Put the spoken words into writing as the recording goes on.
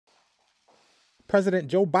President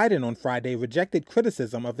Joe Biden on Friday rejected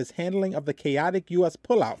criticism of his handling of the chaotic U.S.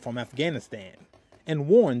 pullout from Afghanistan and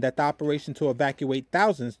warned that the operation to evacuate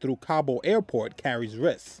thousands through Kabul airport carries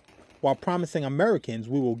risks, while promising Americans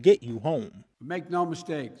we will get you home. Make no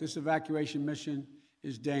mistake, this evacuation mission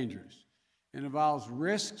is dangerous. It involves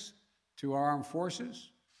risks to our armed forces,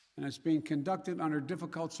 and it's being conducted under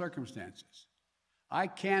difficult circumstances. I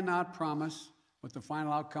cannot promise what the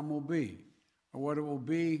final outcome will be, or what it will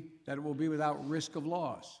be, that it will be without risk of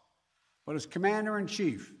loss. But as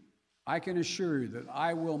Commander-in-Chief, I can assure you that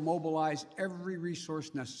I will mobilize every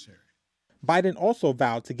resource necessary. Biden also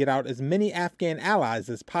vowed to get out as many Afghan allies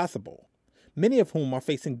as possible, many of whom are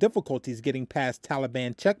facing difficulties getting past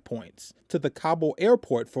Taliban checkpoints to the Kabul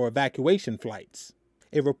airport for evacuation flights.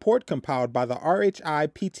 A report compiled by the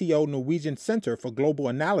RHI-PTO Norwegian Center for Global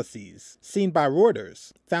Analyses, seen by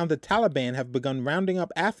Reuters, found the Taliban have begun rounding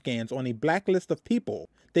up Afghans on a blacklist of people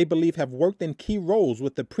they believe have worked in key roles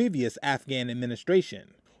with the previous Afghan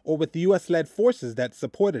administration, or with U.S.-led forces that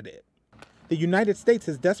supported it. The United States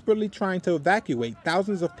is desperately trying to evacuate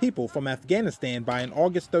thousands of people from Afghanistan by an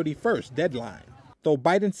August 31st deadline, though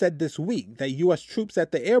Biden said this week that U.S. troops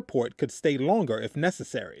at the airport could stay longer if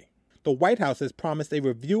necessary. The White House has promised a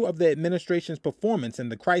review of the administration's performance in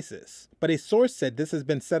the crisis, but a source said this has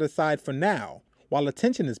been set aside for now, while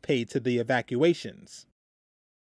attention is paid to the evacuations.